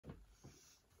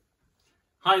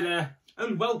Hi there,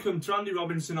 and welcome to Andy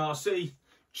Robinson RC.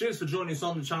 Cheers for joining us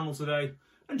on the channel today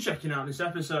and checking out this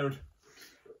episode.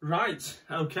 Right,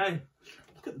 okay,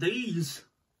 look at these.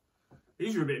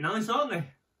 These are a bit nice, aren't they?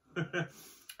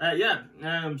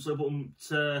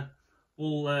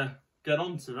 We'll get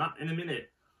on to that in a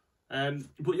minute.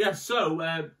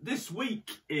 This week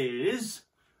is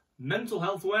Mental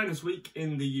Health Awareness Week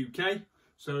in the UK.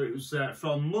 So it was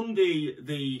from Monday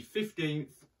the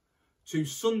 15th to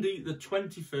Sunday the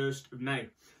 21st of May.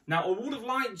 Now, I would have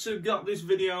liked to have got this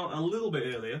video a little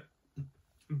bit earlier,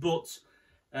 but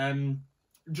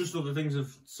just other things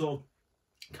have sort of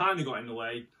kind of got in the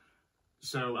way,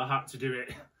 so I had to do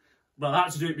it. Well, I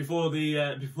had to do it before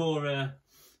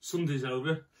Sunday's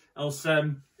over, else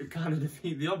it kind of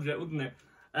defeat the object, wouldn't it?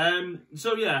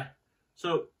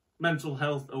 So Mental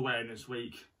Health Awareness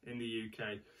Week in the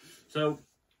UK. So,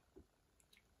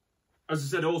 as I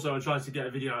said, also I tried to get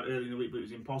a video out early in the week, but it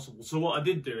was impossible. So what I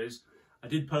did do is, I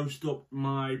did post up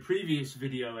my previous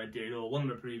video I did, or one of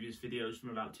my previous videos from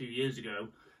about 2 years ago,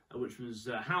 which was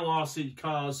how RC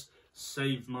cars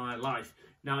saved my life.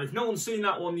 Now, if no one's seen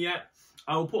that one yet,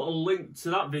 I will put a link to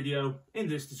that video in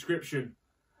this description.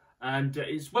 And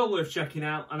it's well worth checking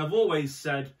out. And I've always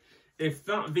said, if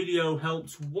that video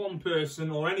helps one person,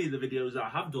 or any of the videos that I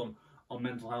have done on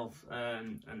mental health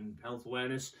and health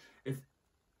awareness, if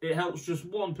it helps just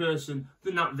one person,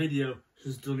 then that video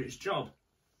has done its job.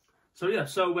 So yeah,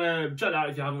 check it out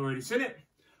if you haven't already seen it.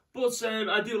 But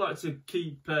I do like to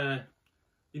keep, on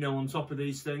top of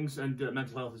these things, and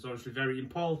mental health is obviously very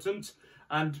important.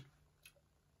 And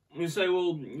you say,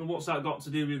 well, what's that got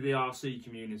to do with the RC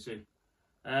community?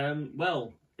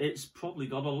 Well, it's probably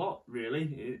got a lot,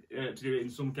 really, to do it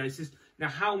in some cases. Now,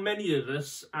 how many of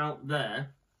us out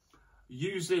there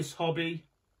use this hobby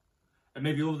and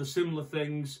maybe other similar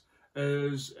things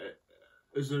as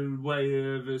a way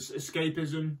of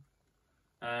escapism,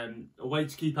 a way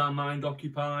to keep our mind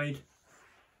occupied,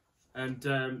 and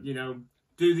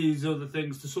do these other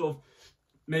things to sort of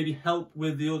maybe help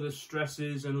with the other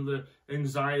stresses and other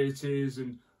anxieties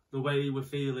and the way we're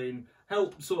feeling,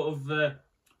 help sort of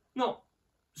not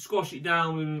squash it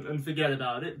down and forget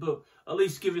about it, but at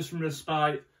least give us some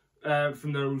respite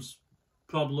from those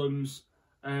problems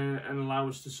and allow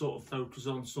us to sort of focus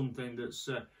on something that's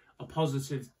a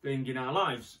positive thing in our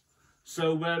lives.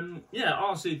 So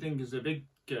RC is a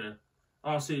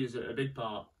big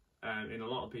part in a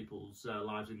lot of people's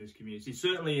lives in this community.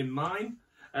 Certainly in mine.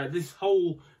 This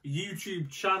whole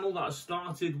YouTube channel that I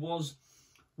started was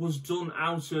done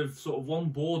out of sort of one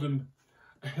boredom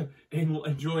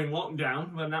during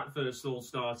lockdown when that first all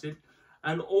started,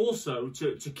 and also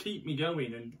to keep me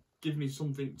going and give me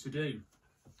something to do.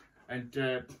 And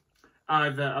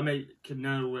I make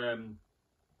no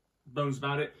bones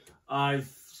about it. I've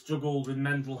struggled with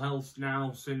mental health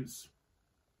now since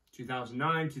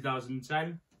 2009,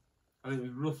 2010. I think it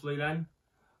was roughly then.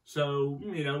 So,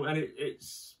 and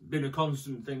it's been a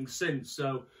constant thing since.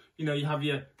 So, you have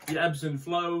your ebbs and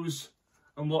flows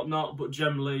and whatnot, but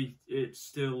generally it's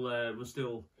still, we're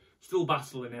still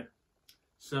battling it.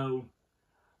 So,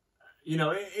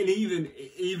 and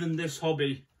even this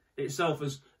hobby itself,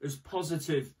 as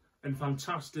positive and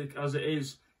fantastic as it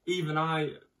is, even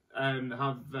I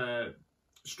have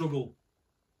struggled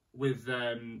with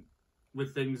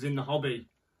things in the hobby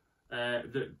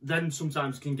that then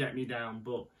sometimes can get me down.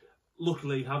 But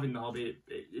luckily, having the hobby,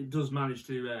 it does manage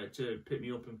to pick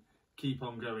me up and keep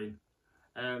on going.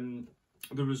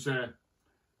 There was,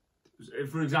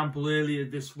 for example, earlier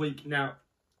this week. Now,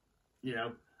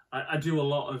 I do a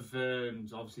lot of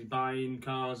obviously buying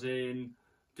cars in,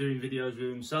 doing videos with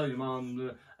them, selling them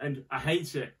on, and I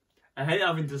hate it. I hate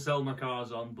having to sell my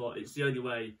cars on, but it's the only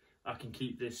way I can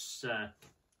keep this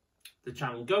the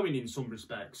channel going in some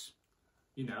respects.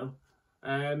 Not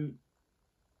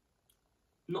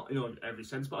in every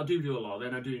sense, but I do a lot of it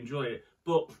and I do enjoy it.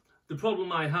 But the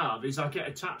problem I have is I get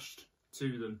attached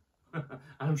to them.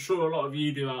 I'm sure a lot of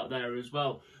you do out there as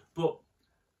well. But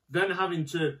then having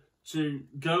to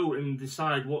go and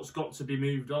decide what's got to be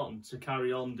moved on to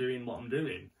carry on doing what I'm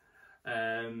doing,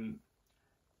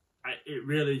 it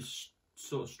really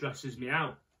sort of stresses me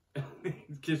out.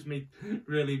 It gives me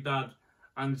really bad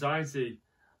anxiety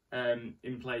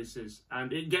in places,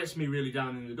 and it gets me really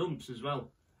down in the dumps as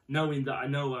well, knowing that I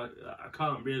know I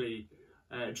can't really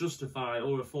justify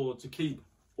or afford to keep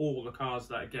all the cars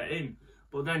that I get in.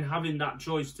 But then having that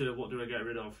choice to what do I get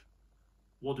rid of,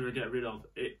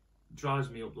 it drives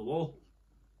me up the wall.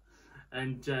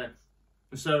 And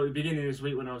so at the beginning of this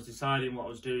week, when I was deciding what I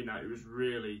was doing, it was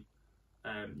really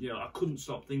I couldn't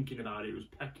stop thinking about it. It was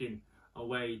pecking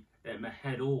away at my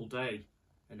head all day.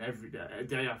 and every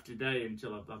day after day,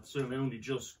 until I've certainly only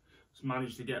just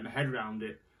managed to get my head around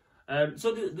it.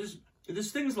 So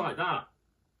there's things like that,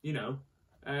 you know.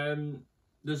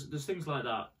 There's things like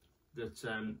that that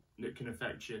can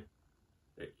affect you,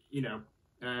 you know.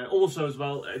 Also as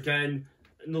well, again,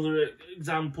 another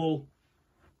example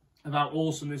of how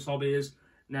awesome this hobby is.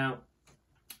 Now,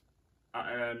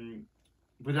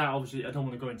 without, obviously, I don't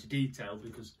want to go into detail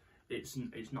because it's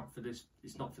not for this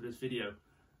video.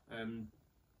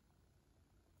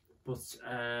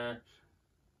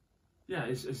 Yeah,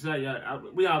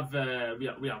 we have a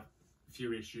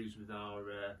few issues with our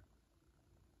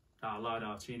lad,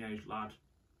 our teenage lad.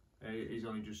 He's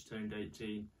only just turned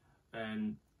 18,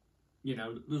 and you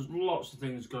know, there's lots of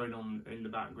things going on in the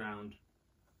background.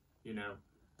 You know,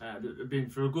 that have been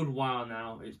for a good while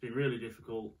now. It's been really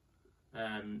difficult.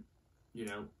 You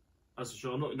know, as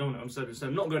I'm not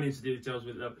going into details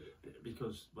with them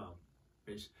because, well,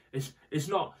 it's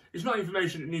not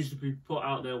information that needs to be put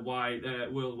out there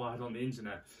worldwide on the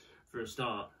internet for a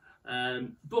start.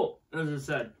 But as I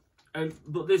said,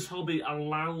 but this hobby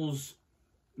allows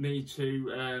me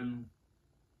to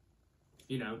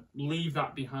you know, leave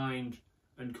that behind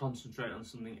and concentrate on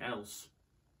something else.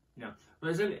 You know,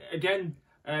 but then again,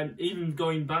 even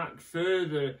going back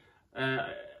further,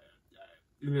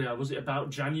 was it about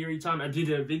January time? I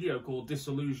did a video called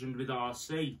 "Disillusioned with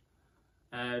RC."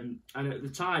 And at the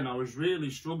time, I was really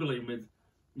struggling with,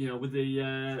 you know, with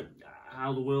the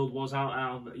how the world was,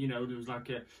 how you know, there was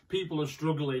like people are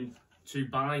struggling to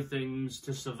buy things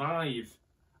to survive,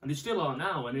 and they still are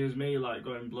now. And here's me like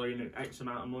blowing X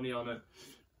amount of money on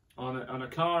a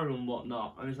car and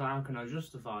whatnot, and it's like, how can I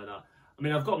justify that? I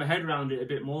mean, I've got my head around it a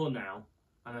bit more now,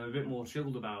 and I'm a bit more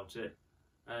chilled about it,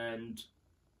 and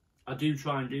I do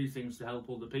try and do things to help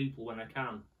other people when I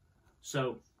can.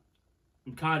 So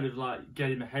I'm kind of like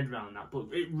getting my head around that, but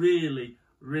it really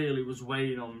was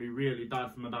weighing on me really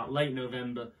bad from about late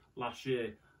November last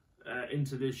year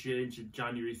into this year, into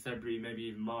January, February, maybe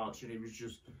even March, and it was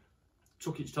just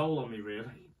took its toll on me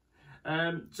really.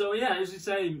 So yeah, as I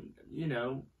say, you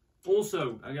know,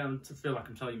 also again, to feel like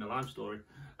I'm telling you my life story,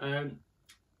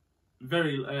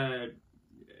 very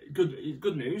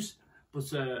good news,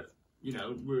 but you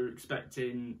know, we're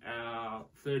expecting our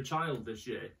third child this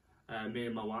year. Me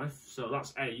and my wife, so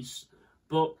that's ace.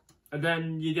 But and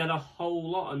then you get a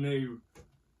whole lot of new,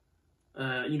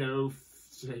 you know,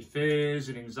 say fears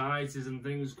and anxieties and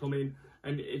things coming.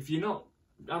 And if you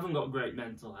haven't got great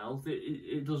mental health,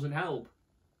 it doesn't help.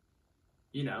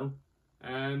 You know,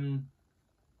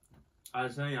 I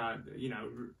say, you know,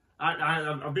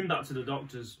 I've been back to the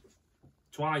doctors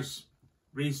twice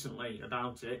recently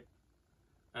about it.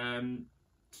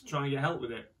 To try and get help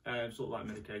with it, sort of like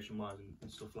medication wise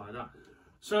and stuff like that.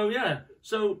 So yeah,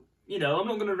 so you know, I'm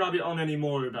not going to rabbit on any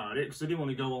more about it because I didn't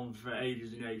want to go on for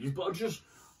ages and ages. But just,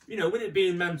 you know, with it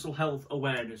being Mental Health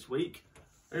Awareness Week,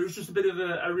 it was just a bit of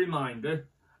a reminder.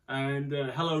 And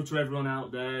hello to everyone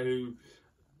out there who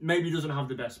maybe doesn't have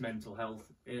the best mental health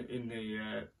in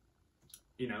the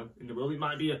you know, in the world. It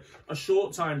might be a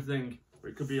short time thing, or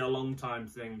it could be a long time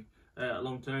thing, a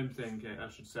long term thing, I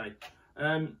should say.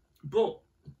 But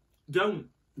don't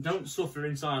suffer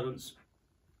in silence.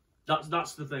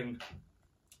 That's the thing.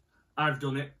 I've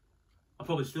done it. I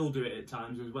probably still do it at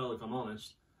times as well, if I'm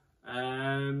honest.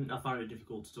 I find it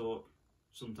difficult to talk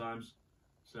sometimes.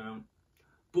 So,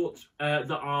 but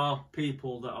there are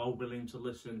people that are willing to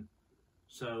listen.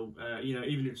 So you know,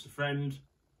 even if it's a friend,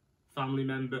 family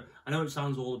member. I know it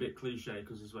sounds all a bit cliche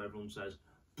because it's what everyone says,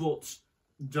 but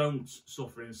don't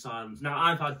suffer in silence. Now,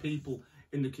 I've had people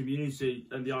in the community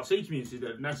and the RC community that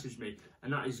have messaged me,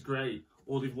 and that is great.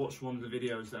 Or they've watched one of the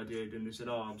videos that I did and they said,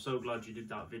 "Oh, I'm so glad you did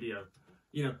that video."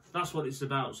 You know, that's what it's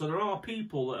about. So there are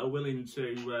people that are willing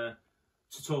to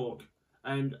talk,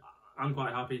 and I'm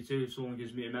quite happy too if someone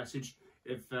gives me a message.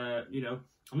 If you know,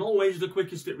 I'm not always the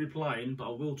quickest at replying, but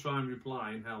I will try and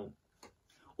reply and help.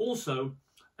 Also,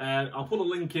 I'll put a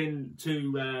link in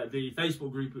to the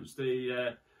Facebook group. It's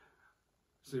the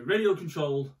Radio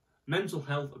Control Mental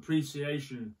Health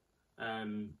Appreciation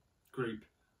group.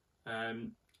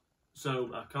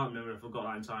 So I can't remember if I got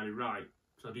that entirely right,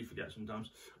 because I do forget sometimes.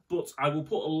 But I will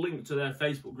put a link to their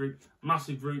Facebook group,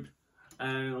 massive group,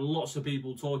 and lots of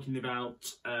people talking about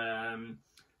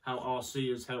how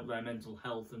RC has helped their mental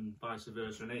health and vice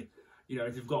versa. And you know,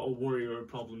 if they've got a worry or a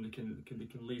problem, they can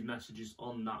leave messages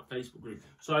on that Facebook group.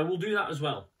 So I will do that as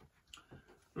well.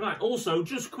 Right. Also,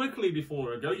 just quickly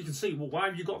before I go, you can see, well, why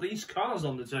have you got these cars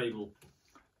on the table?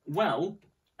 Well,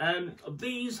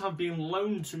 these have been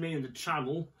loaned to me in the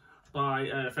channel by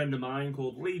a friend of mine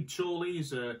called Lee Chorley.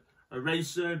 He's a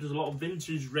racer, does a lot of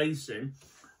vintage racing.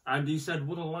 and he said,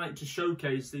 would I like to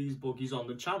showcase these buggies on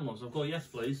the channel? So I thought, yes,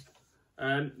 please.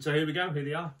 So here we go, here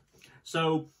they are.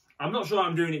 So I'm not sure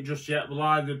I'm doing it just yet. Will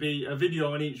either be a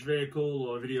video on each vehicle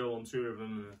or a video on two of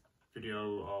them, a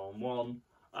video on one.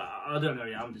 I don't know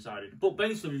yet, I haven't decided. But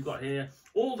basically we've got here,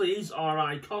 all these are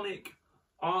iconic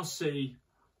RC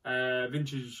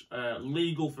vintage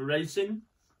legal for racing.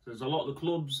 So there's a lot of the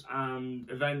clubs and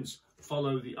events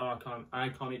follow the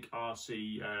iconic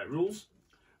RC rules.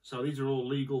 So these are all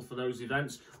legal for those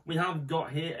events. We have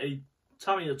got here a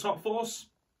Tamiya Top Force,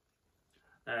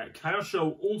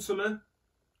 Kyosho Ultima,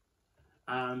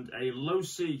 and a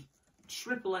Losi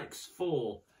Triple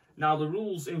X4. Now the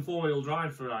rules in four-wheel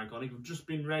drive for Iconic have just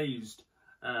been raised.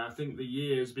 I think the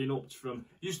year has been upped from,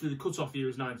 used to the cut-off year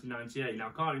was 1998. Now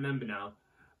I can't remember now,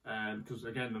 because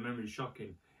again my memory is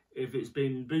shocking, if it's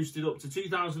been boosted up to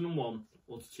 2001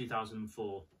 or to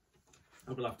 2004.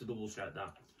 I will have to double check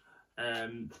that.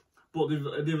 But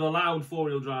they've allowed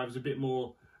four-wheel drivers a bit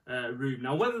more room.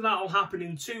 Now whether that'll happen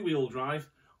in two-wheel drive,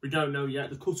 we don't know yet.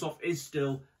 The cut-off is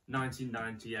still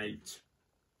 1998.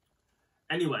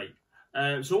 Anyway,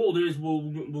 so what we'll do is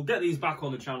we'll get these back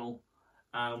on the channel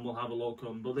and we'll have a look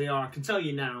on. But they are, I can tell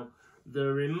you now,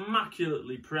 they're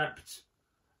immaculately prepped.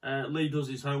 Lee does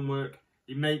his homework.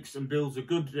 He makes and builds a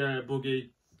good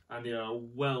buggy, and they are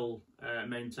well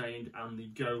maintained, and they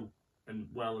go and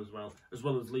well as well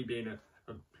as Lee being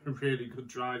a really good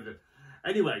driver.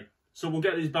 Anyway, so we'll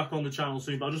get these back on the channel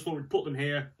soon, but I just thought we'd put them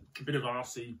here. A bit of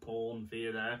RC porn for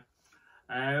you there.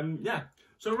 Yeah,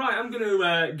 so right, I'm going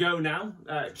to go now.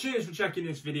 Cheers for checking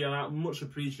this video out, much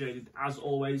appreciated as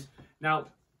always. Now,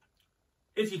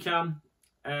 if you can,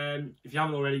 if you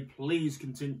haven't already, please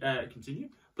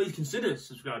please consider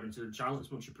subscribing to the channel,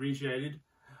 it's much appreciated.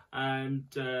 And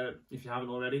if you haven't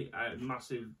already,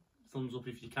 massive thumbs up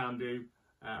if you can do,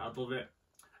 I'd love it.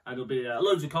 And there'll be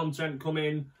loads of content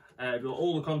coming,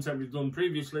 all the content we've done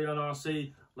previously on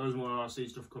RC, loads more RC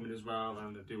stuff coming as well,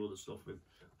 and I do other stuff with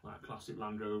like classic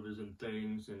Land Rovers and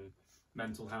things, and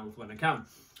mental health when I can.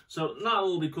 So that'll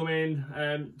all be coming.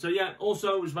 So yeah,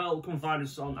 also as well, come find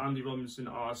us on Andy Robinson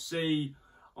RC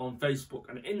on Facebook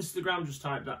and Instagram. Just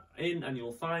type that in and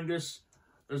you'll find us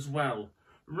as well.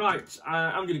 Right,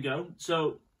 I'm going to go.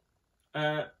 So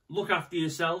look after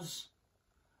yourselves,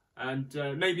 and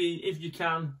maybe if you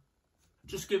can,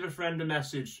 just give a friend a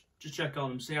message. Just check on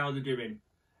them, see how they're doing.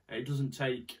 It doesn't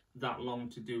take that long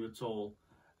to do at all.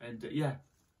 And yeah.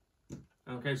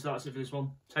 Okay, so that's it for this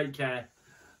one. Take care.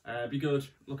 Be good.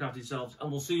 Look after yourselves.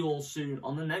 And we'll see you all soon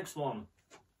on the next one.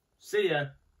 See ya.